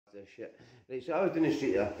This shit. Right, so I was down the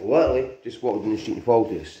street there, literally just walked down the street in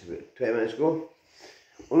Faltus about 20 minutes ago.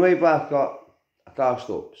 On the way back up, a car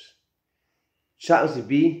stops. Just happens to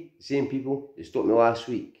be the same people that stopped me last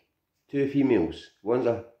week. Two females.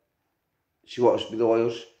 She works with the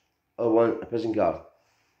lawyers, other one a prison guard.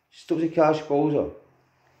 She stops the car, she calls her.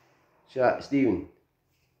 She's like, Stephen,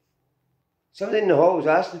 somebody in the hall was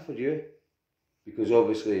asking for you. Because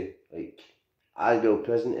obviously, like, Addiewell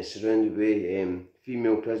prison is surrounded with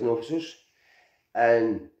female prison officers,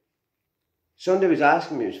 and somebody was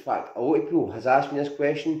asking me, in fact a lot of people has asked me this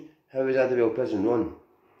question, how is Addiewell prison run?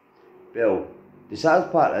 Well, the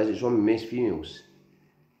sad part is it's run with most females.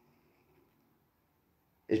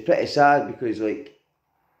 It's pretty sad because, like,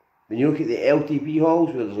 when you look at the LTB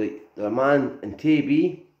halls where there's a man in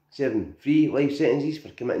TB serving 3 life sentences for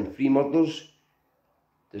committing 3 murders,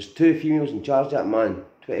 there's 2 females in charge of that man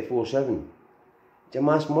 24/7. He's a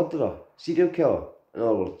mass murderer, serial killer, in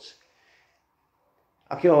other words.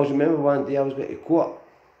 I can always remember one day I was going to court.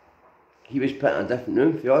 He was put in a different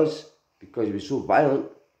room for us because he was so violent.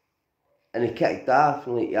 And he kicked off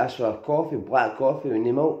and he asked for a coffee, black coffee with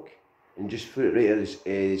no milk, and just threw it right at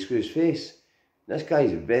the screw's face. And this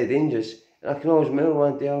guy's very dangerous. And I can always remember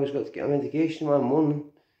one day I was going to get a medication one morning.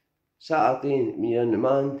 Saturday, when you're in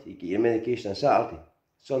remand, you get your medication on Saturday.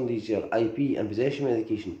 Sunday's your IP and possession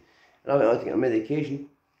medication. And I went out to get a medication,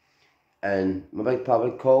 and my big pal,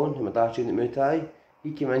 Big Colin, and my dad trained at Muay Thai,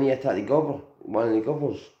 he came in, he attacked the governor, one of the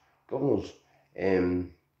governors,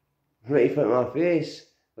 right in front of my face,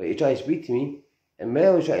 like he tried to speak to me, and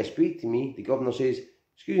while he was trying to speak to me, the governor says,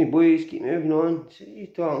 excuse me boys, keep moving on. I said, who are you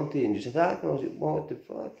talking to? And just attacked me. I was like, what the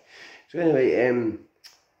fuck? So anyway,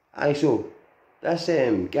 so this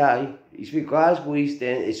guy, he's from Glasgow,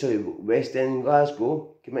 West End in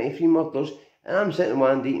Glasgow, committed 3 murders, and I'm sitting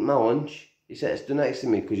one day eating my lunch. He sits down next to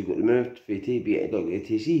me because he got removed for TB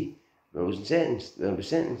to TC when I was sentenced,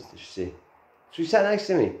 I should say. So he sat next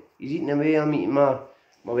to me, he's eating away, I'm eating my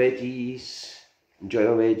veggies,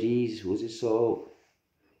 enjoying my veggies, loads of salt,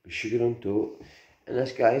 with sugar on top. And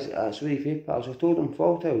this guy's so he fake pals. I told him,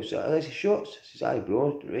 Fault House, that's the shots. He says, aye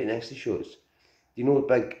bro, right next to shots. Do you know the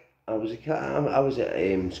big, I was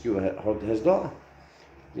at school, I heard his daughter.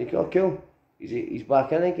 He's like, oh cool, he's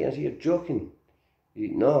back in again. I said, you're joking. He's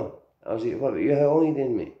like, no. I was like, what about you, how long are you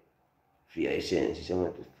doing, mate? 3 life sentences. I'm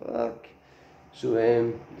like, the fuck? So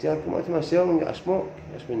he said, I come up to my cell and get a smoke.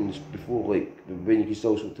 That's before, like, when you could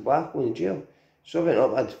still smoke tobacco in jail. So I went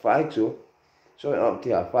up, I had fags though. So I went up to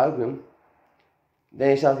a fag room.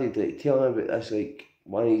 Then he started like telling me about this, like,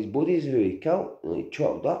 one of his buddies who he killed and like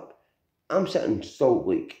chopped up. I'm sitting still,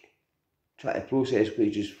 like, trying to process what he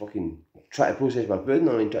just fucking, trying to process my food,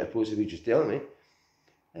 not even trying to process what he just telling me.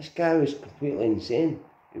 This guy was completely insane.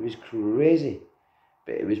 It was crazy.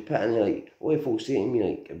 But it was putting, like, all the folks saying to me,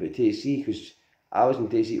 like, about TC, because I was in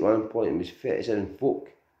TC at one point and was 37 folk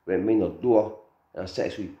went behind their door in a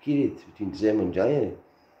 6-week period between December and January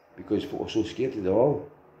because folk were so scared of the hall.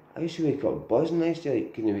 I used to wake up buzzing, I used to,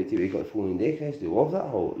 like, couldn't wait to wake up the following day because I used to love that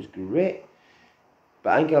hall, it was great.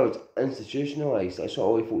 But I think I was institutionalised. That's what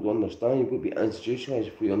all the folk don't understand. You've got to be institutionalised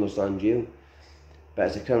before you understand jail. But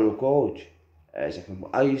it's a criminal college.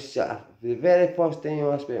 I used to, for the very first time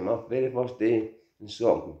I spent my very first day in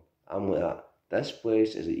Scotland, I'm like that. This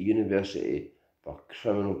place is a university for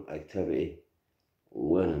criminal activity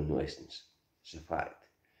learning lessons. It's a fact.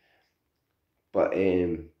 But,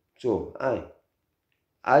 so, aye.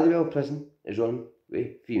 Addiewell prison is run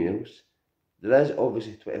with females. There is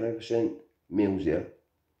obviously 25% males there.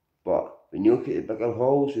 But when you look at the bigger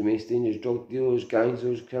halls with most dangerous drug dealers,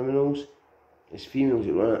 gangsters, criminals, it's females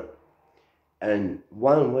that run it. And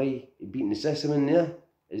one way of beating the system in there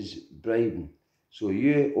is bribing. So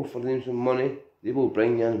you offer them some money, they will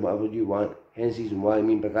bring you in whatever you want. Hence the reason why I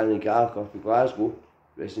mean Big Andy Garker for Glasgow,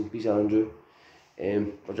 rest in peace Andrew,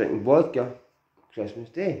 for drinking vodka Christmas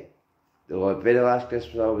Day. The very last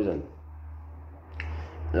Christmas I was in.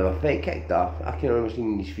 Now a fight kicked off. I can remember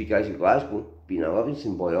seeing these 3 guys at Glasgow beating a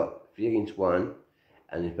Livingston boy up, 3 against 1,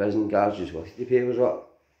 and the prison guards just lifted the papers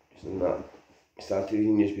up, just like that. Started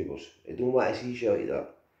reading newspapers. I don't want to see shit like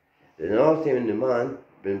that. Then another time in the man,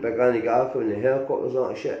 when Big Andy Garker and the helicopters and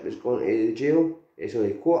that shit was going to the jail, it's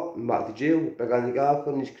only court and back to jail. Big Andy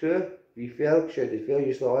Garker and his crew, we fell, shouted fail,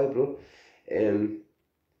 you still alive bro.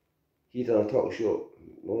 He done a talk show,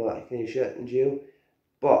 all that kind of shit in jail.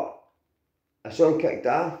 But a song kicked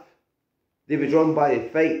off. They would run by the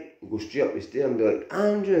fight and go straight up the stairs and be like,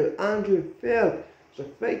 Andrew, fair. There's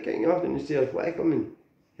a fight kicking off in the stairs, why come and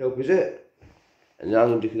help us out? And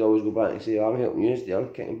Andrew could always go back and say, I'm helping you today, I'm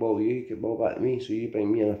kicking the ball with you, you kick the ball back to me, so you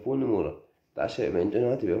bring me on a phone tomorrow. That's how it went down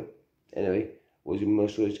Addiewell. Anyway, Loads of more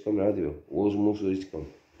stories to come, Addiewell. Loads and more stories to come.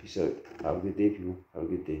 Peace out. Have a good day, people. Have a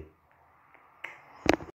good day.